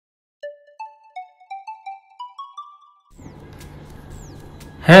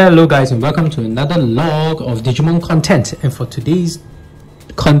Hello guys, and welcome to another log of Digimon content. And for today's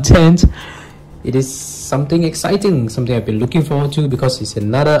content, it is something exciting, something I've been looking forward to because it's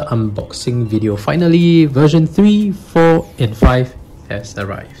another unboxing video. Finally, version 3, 4 and 5 has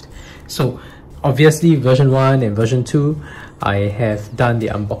arrived. So obviously version 1 and version 2, I have done the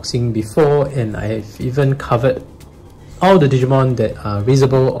unboxing before, and I have even covered all the Digimon that are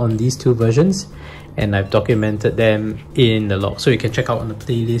visible on these two versions, and I've documented them in the log, so you can check out on the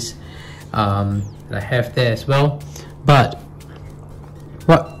playlist that I have there as well. But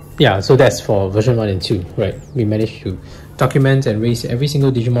so that's for version 1 and 2, right? We managed to document and raise every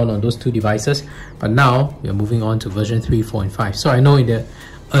single Digimon on those two devices, but now we're moving on to version 3, 4 and 5. So I know in the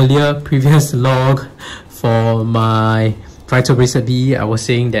earlier previous log for my Vital Bracelet BE, I was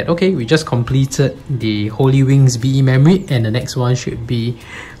saying that okay, we just completed the Holy Wings BE memory, and the next one should be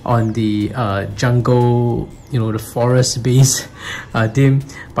on the jungle, the forest base dim.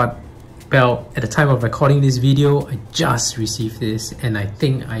 But well, at the time of recording this video, I just received this, and I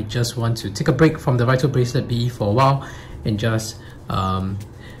think I just want to take a break from the Vital Bracelet BE for a while and just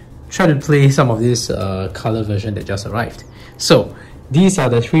try to play some of this color version that just arrived. So these are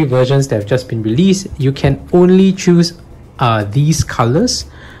the three versions that have just been released. You can only choose these colors.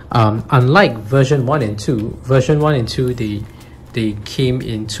 Unlike version 1 and 2, version 1 and 2, they came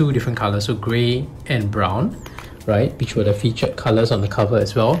in two different colors, so grey and brown, right, which were the featured colors on the cover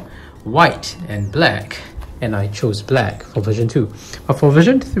as well, white and black, and I chose black for version 2. But for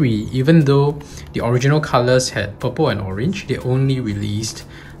version 3, even though the original colors had purple and orange, they only released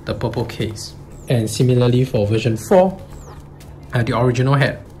the purple case. And similarly for version 4, the original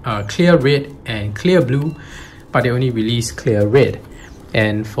had clear red and clear blue, but they only released clear red.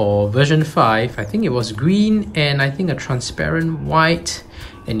 And for version 5, I think it was green and I think a transparent white,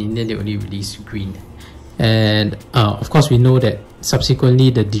 and in the end they only released green. And of course we know that subsequently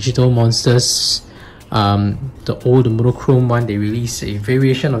the digital monsters, the old monochrome one, they released a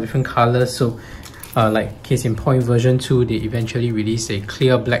variation of different colors. So like case in point, version 2, they eventually released a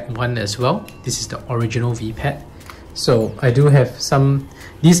clear black one as well. This is the original V-Pad. So I do have some.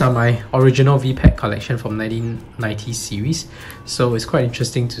 These are my original V-Pad collection from 1990 series, so it's quite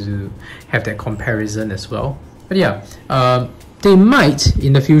interesting to have that comparison as well. But yeah, they might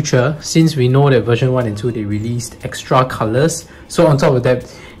in the future, since we know that version 1 and 2 they released extra colors. So on top of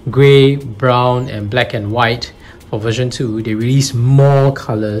that, grey, brown and black and white, for version 2 they released more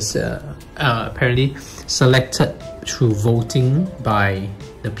colors, apparently selected through voting by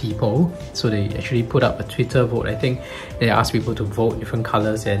the people. So they actually put up a Twitter vote. I think they asked people to vote different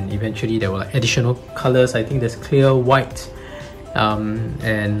colors, and eventually there were like additional colors. I think there's clear white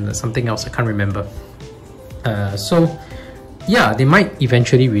and something else I can't remember. So yeah, they might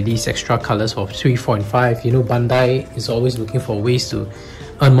eventually release extra colors for 3, 4 and 5. Bandai is always looking for ways to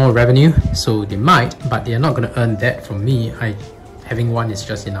earn more revenue, so they might, but they are not going to earn that from me. Having one is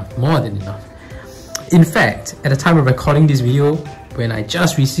just enough, more than enough. In fact, at the time of recording this video, when I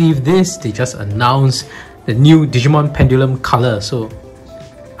just received this, they just announced the new Digimon Pendulum color. So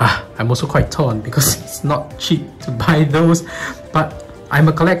I'm also quite torn because it's not cheap to buy those, but I'm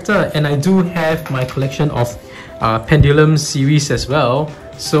a collector and I do have my collection of Pendulum series as well.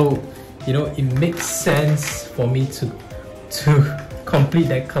 So it makes sense for me to complete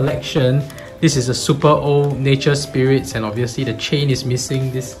that collection. This is a super old Nature Spirits, and obviously the chain is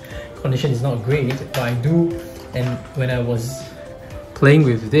missing. This condition is not great, but I do. And when I was playing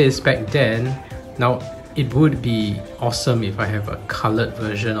with this back then, now it would be awesome if I have a colored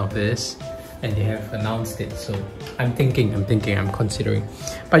version of this, and they have announced it. So I'm considering.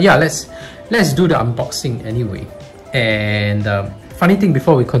 But yeah, let's do the unboxing anyway. And funny thing,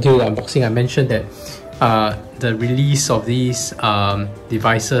 before we continue the unboxing, I mentioned that the release of these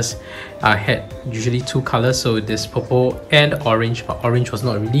devices had usually two colors, so there's purple and orange, but orange was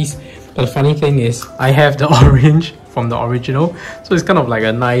not released. But the funny thing is, I have the orange from the original, so it's kind of like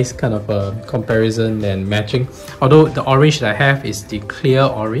a nice kind of a comparison and matching. Although the orange that I have is the clear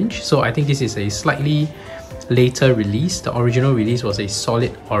orange, so I think this is a slightly later release. The original release was a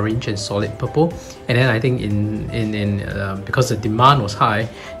solid orange and solid purple, and then I think because the demand was high,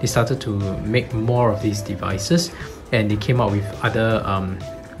 they started to make more of these devices, and they came out with other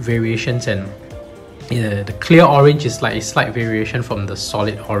variations. And the clear orange is like a slight variation from the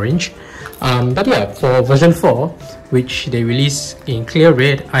solid orange. But yeah, for version 4, which they released in clear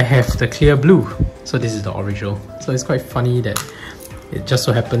red, I have the clear blue. So this is the original. So it's quite funny that it just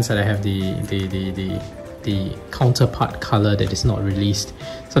so happens that I have the counterpart color that is not released.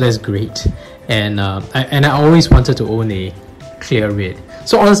 So that's great. And I always wanted to own a clear red.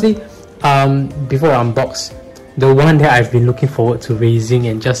 So honestly, before I unbox, the one that I've been looking forward to raising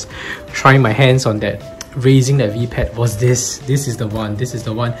and just trying my hands on that, raising that V-pad, was this. This is the one. This is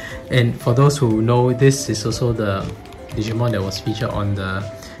the one. And for those who know, this is also the Digimon that was featured on the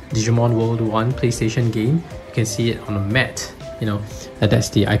Digimon World 1 PlayStation game. You can see it on a mat. You know, that's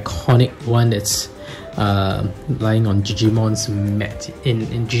the iconic one that's lying on Digimon's mat in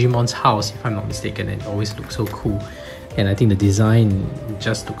Digimon's house, if I'm not mistaken, and it always looks so cool. And I think the design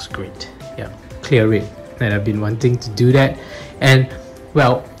just looks great. Yeah, clear red. And I've been wanting to do that. And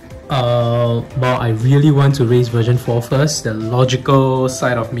well, I really want to raise version 4 first. The logical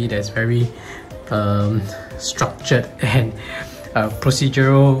side of me that's very structured and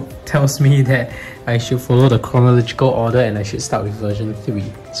procedural tells me that I should follow the chronological order and I should start with version 3.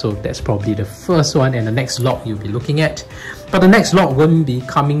 So that's probably the first one and the next log you'll be looking at. But the next log won't be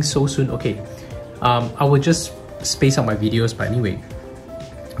coming so soon. Okay, I will just space out my videos, but anyway,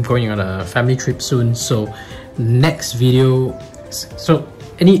 I'm going on a family trip soon, so next video,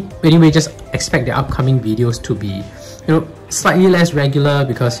 anyway, just expect the upcoming videos to be, you know, slightly less regular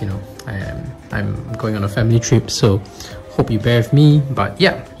because, you know, I'm going on a family trip, so hope you bear with me. But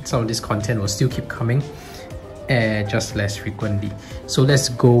yeah, some of this content will still keep coming, just less frequently. So let's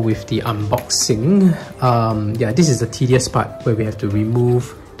go with the unboxing. Yeah, this is the tedious part where we have to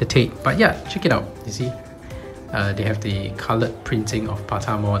remove the tape, but yeah, check it out. You see, they have the colored printing of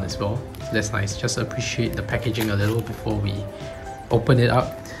Patamon as well. So that's nice. Just appreciate the packaging a little before we open it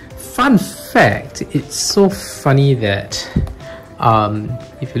up. Fun fact, it's so funny that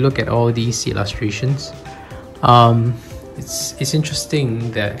if you look at all these illustrations, it's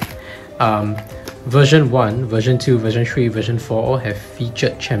interesting that version 1, version 2, version 3, version 4 all have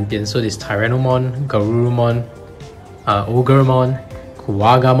featured champions. So there's Tyrannomon, Garurumon, Ogremon,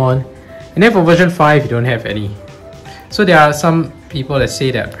 Kuwagamon, and then for version 5 you don't have any. So there are some people that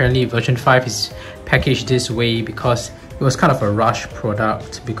say that apparently version 5 is packaged this way because it was kind of a rush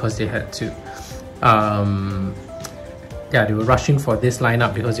product, because they had to yeah, they were rushing for this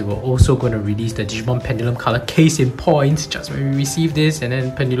lineup because they were also going to release the Digimon Pendulum Color. Case in point, just when we received this, and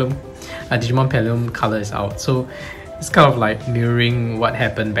then Digimon Pendulum Color is out. So it's kind of like mirroring what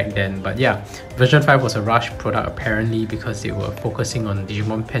happened back then. But yeah, version 5 was a rush product apparently because they were focusing on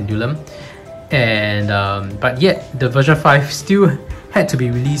Digimon Pendulum. And but yet the version 5 still had to be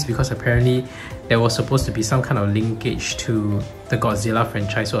released because apparently there was supposed to be some kind of linkage to the Godzilla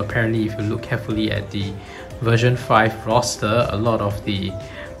franchise. So apparently if you look carefully at the version 5 roster, a lot of the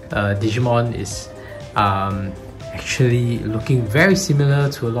Digimon is actually looking very similar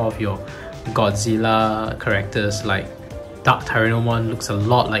to a lot of your Godzilla characters. Like Dark Tyrannomon looks a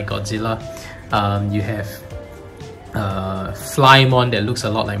lot like Godzilla. You have Flymon that looks a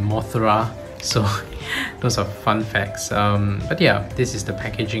lot like Mothra. So those are fun facts. But yeah, this is the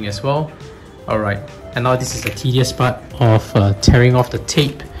packaging as well. Alright, and now this is the tedious part of tearing off the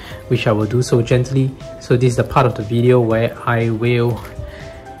tape, which I will do so gently. So this is the part of the video where I will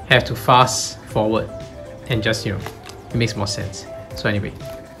have to fast forward and just, you know, it makes more sense. So anyway.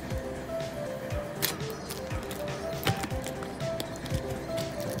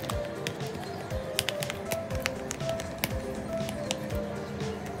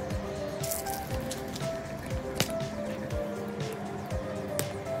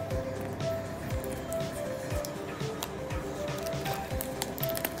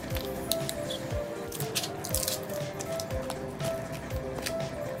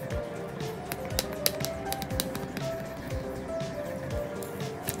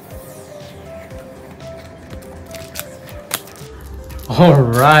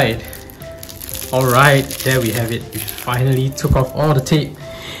 Alright, there we have it. We finally took off all the tape.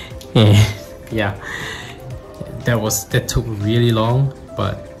 Yeah, that took really long,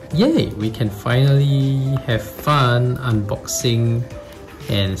 but yay, we can finally have fun unboxing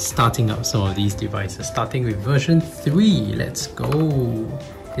and starting up some of these devices, starting with version 3. Let's go.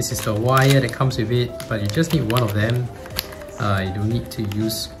 This is the wire that comes with it, but you just need one of them. You don't need to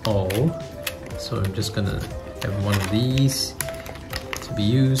use all, so I'm just gonna have one of these be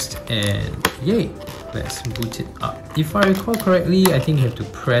used, and yay, let's boot it up. If I recall correctly, I think you have to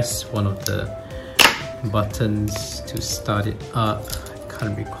press one of the buttons to start it up. I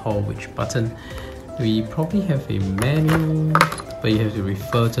can't recall which button. We probably have a manual, but you have to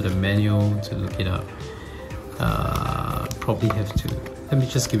refer to the manual to look it up. Probably have to, let me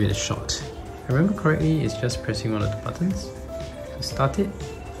just give it a shot. If I remember correctly, it's just pressing one of the buttons to start it.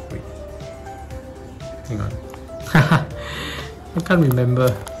 Wait, hang on. I can't remember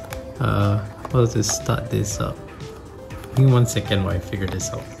how to start this up. Give me 1 second while I figure this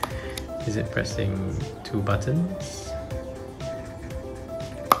out. Is it pressing 2 buttons?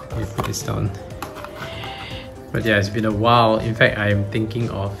 Let me put this down. But yeah, it's been a while. In fact, I'm thinking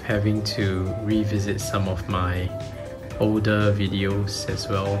of having to revisit some of my older videos as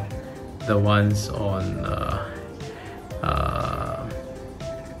well. The ones on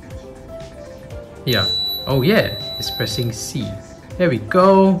yeah. Oh yeah, it's pressing C. There we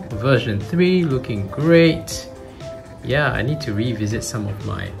go. Version 3 looking great. Yeah, I need to revisit some of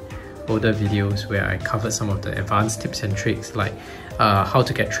my older videos where I covered some of the advanced tips and tricks, like how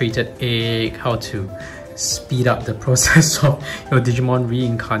to get traded egg, how to speed up the process of your Digimon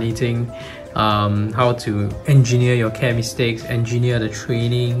reincarnating, how to engineer your care mistakes, engineer the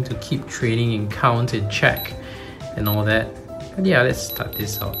training to keep training in count and check and all that. But yeah, let's start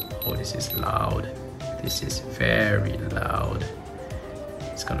this out. Oh, this is loud. This is very loud.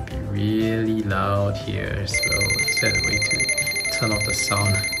 It's gonna be really loud here, so is that a way to turn off the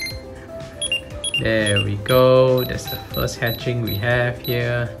sound? There we go. That's the first hatching we have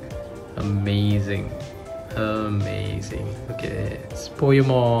here. Amazing. Amazing. Look at it. It's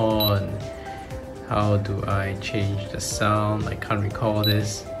Poyomon. How do I change the sound? I can't recall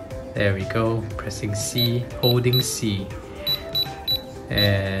this. There we go. Pressing C, holding C.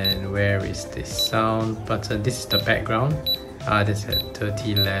 And where is this sound button? This is the background. This is at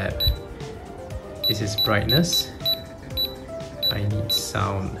 30 lab. This is brightness. I need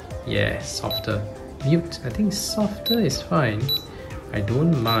sound. Yeah, softer. Mute. I think softer is fine. I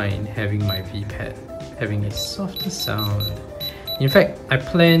don't mind having my V-pad having a softer sound. In fact, I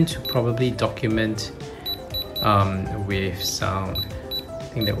plan to probably document with sound. I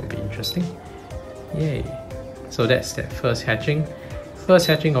think that would be interesting. Yay. So that's that first hatching. First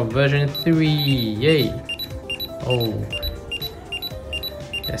hatching of version 3. Yay. Oh.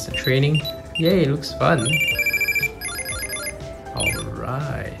 That's the training. Yay, looks fun.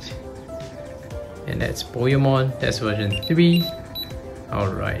 Alright. And that's Poyomon. That's version 3.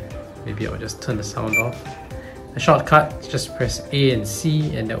 Alright. Maybe I'll just turn the sound off. A shortcut, just press A and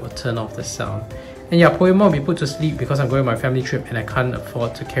C and that will turn off the sound. And yeah, Poyomon will be put to sleep because I'm going on my family trip and I can't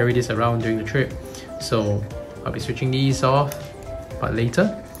afford to carry this around during the trip. So I'll be switching these off, but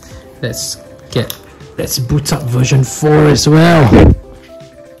later. Let's boot up version 4 as well.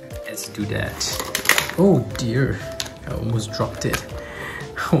 Let's do that. Oh dear, I almost dropped it.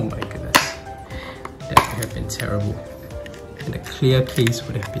 Oh my goodness. That would have been terrible. And the clear case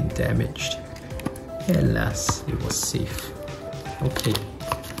would have been damaged. Alas, it was safe. Okay,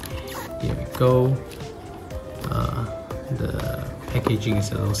 here we go. The packaging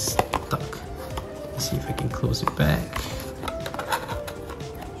is a little stuck. Let's see if I can close it back.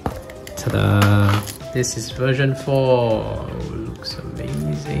 Ta-da! This is version 4. Oh, looks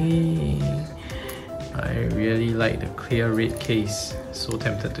amazing. I really like the clear red case. So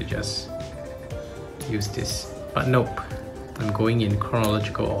tempted to just use this, but nope. I'm going in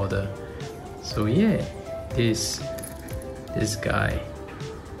chronological order. So yeah, this guy,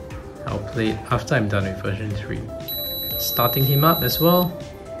 I'll play it after I'm done with version 3. Starting him up as well.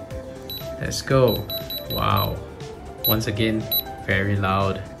 Let's go. Wow. Once again, very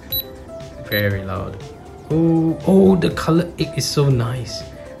loud. Very loud. Oh, the color egg is so nice.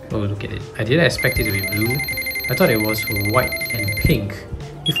 Oh, look at it. I didn't expect it to be blue. I thought it was white and pink.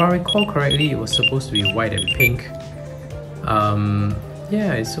 If I recall correctly, it was supposed to be white and pink.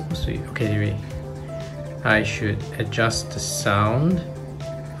 Yeah, it's supposed to be. Okay, anyway. I should adjust the sound.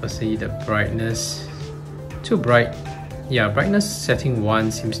 Firstly, the brightness. Too bright. Yeah, brightness setting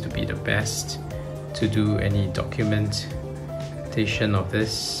 1 seems to be the best to do any documentation of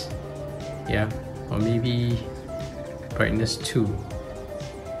this. Yeah, or maybe brightness 2.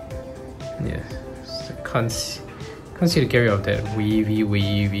 Yeah, so can't see to get rid of that wavy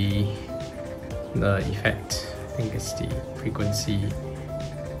effect. I think it's the frequency,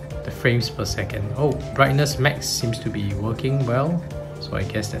 the frames per second. Oh, brightness max seems to be working well, so I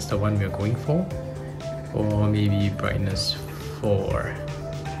guess that's the one we're going for. Or maybe brightness 4.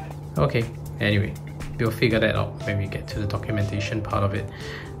 Okay, anyway, we'll figure that out when we get to the documentation part of it.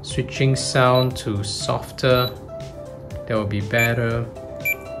 Switching sound to softer, that will be better.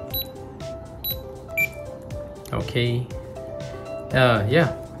 Okay.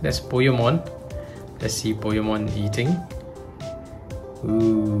 Yeah, that's Poyomon. Let's see Poyomon eating.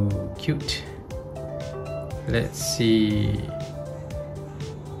 Ooh, cute. Let's see.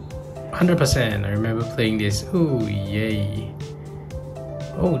 100%. I remember playing this. Ooh, yay.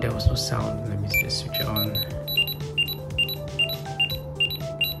 Oh, there was no sound. Let me just switch it on.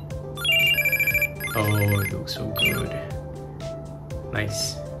 Oh, it looks so good.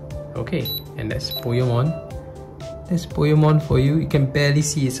 Nice. Okay, and that's Poyomon. That's Poyomon for you. You can barely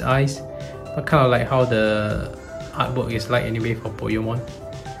see its eyes, but kind of like how the artwork is like anyway for Poyomon.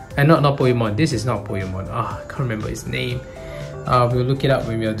 And not Poemon. This is not Poemon. I can't remember his name. We'll look it up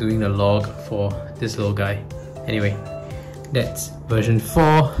when we are doing the log for this little guy. Anyway, that's version 4.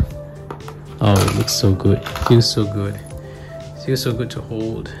 Oh, it looks so good. Feels so good. Feels so good to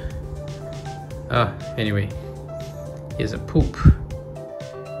hold. Anyway, here's a poop.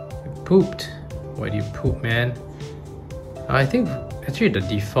 You pooped. Why do you poop, man? I think actually the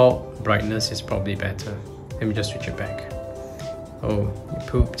default brightness is probably better. Let me just switch it back. Oh, you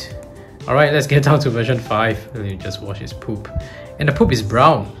pooped. Alright, let's get down to version 5. Let me just wash his poop. And the poop is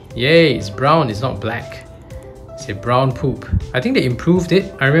brown. Yay, it's brown, it's not black. It's a brown poop. I think they improved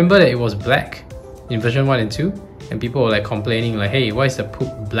it. I remember that it was black in version 1 and 2. And people were like complaining like, hey, why is the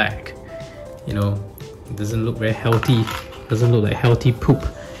poop black? You know, it doesn't look very healthy. It doesn't look like healthy poop.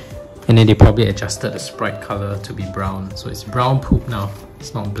 And then they probably adjusted the sprite color to be brown. So it's brown poop now.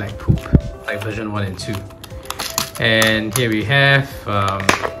 It's not black poop like version 1 and 2. And here we have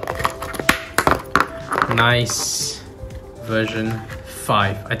nice version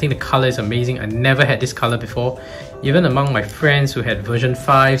 5. I think the color is amazing. I never had this color before. Even among my friends who had version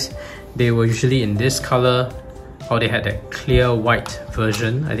 5s, they were usually in this color, or they had that clear white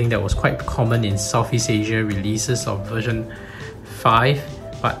version. I think that was quite common in Southeast Asia releases of version 5,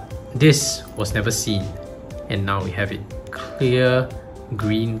 but this was never seen, and now we have it. Clear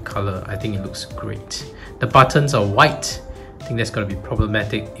green color. I think it looks great. The buttons are white. I think that's gonna be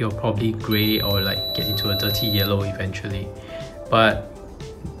problematic. It'll probably grey or like get into a dirty yellow eventually. But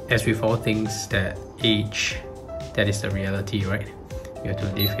as with all things that age, that is the reality, right? You have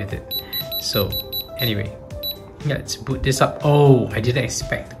to live with it. So anyway, let's boot this up. Oh, I didn't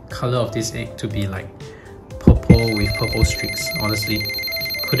expect the color of this egg to be like purple with purple streaks. Honestly,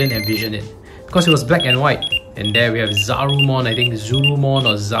 couldn't envision it because it was black and white. And there we have Zarumon. I think Zurumon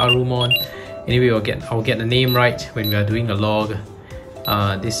or Zarumon. Anyway, I'll get the name right when we are doing a log.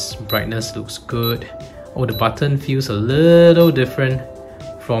 This brightness looks good. Oh, the button feels a little different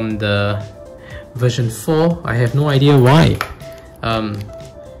from the version 4. I have no idea why.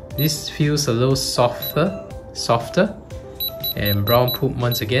 This feels a little softer. And brown poop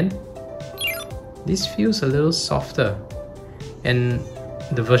once again. This feels a little softer. And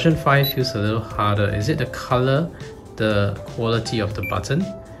the version 5 feels a little harder. Is it the color, the quality of the button?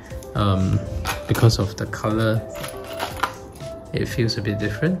 Because of the color, it feels a bit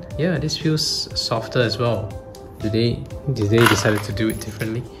different. Yeah, this feels softer as well. Did they decided to do it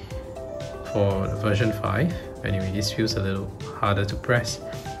differently for the version 5? Anyway, this feels a little harder to press.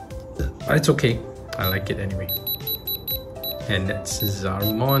 But it's okay. I like it anyway. And that's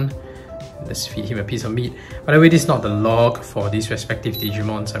Zarumon. Let's feed him a piece of meat. By the way, this is not the log for these respective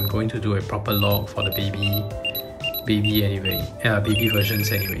Digimons. I'm going to do a proper log for the baby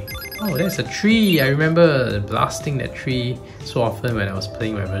versions anyway. Oh, there's a tree. I remember blasting that tree so often when I was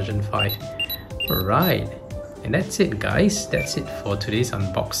playing my version 5. Alright, and that's it guys. That's it for today's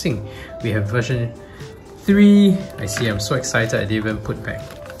unboxing. We have version 3. I see, I'm so excited I didn't even put back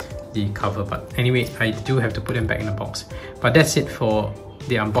the cover, but anyway, I do have to put them back in the box. But that's it for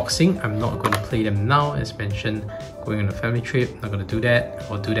the unboxing. I'm not going to play them now, as mentioned, going on a family trip. Not going to do that.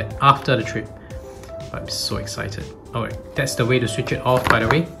 I'll do that after the trip. But I'm so excited. Alright, that's the way to switch it off, by the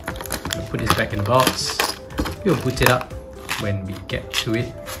way. I'm going to put this back in the box. We'll boot it up when we get to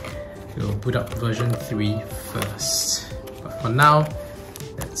it. We'll boot up version 3 first. But for now,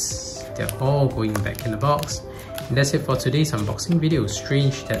 they're all going back in the box. And that's it for today's unboxing video.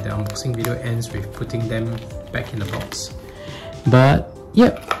 Strange that the unboxing video ends with putting them back in the box. But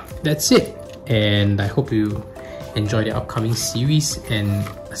yep, that's it. And I hope you enjoy the upcoming series. And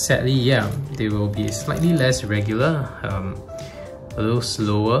sadly, yeah, they will be slightly less regular, a little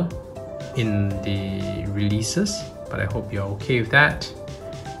slower in the releases. But I hope you're okay with that.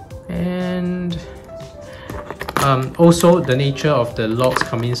 And also, the nature of the logs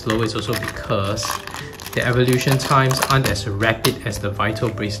coming slow is also because the evolution times aren't as rapid as the Vital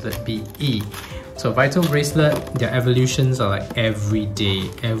Bracelet BE. So Vital Bracelet, their evolutions are like every day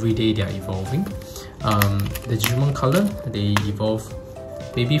they are evolving. The Digimon Color, they evolve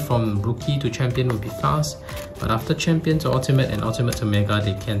maybe from Rookie to Champion will be fast, but after Champion to Ultimate and Ultimate to Mega,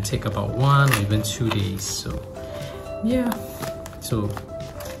 they can take about 1 or even 2 days. So yeah, so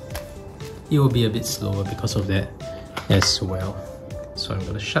it will be a bit slower because of that as well. So I'm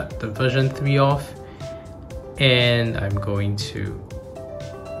going to shut the version 3 off and I'm going to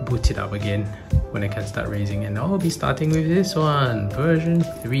boot it up again when I can start raising, and I'll be starting with this one, version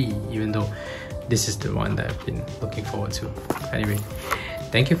 3, even though this is the one that I've been looking forward to. Anyway,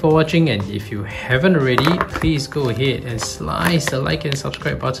 thank you for watching, and if you haven't already, please go ahead and slice the like and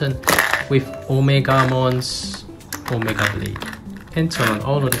subscribe button with Omegamon's Omega Blade. and turn on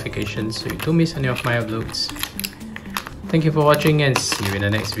all notifications so you don't miss any of my uploads. Thank you for watching and see you in the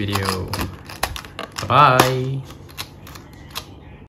next video. Bye bye.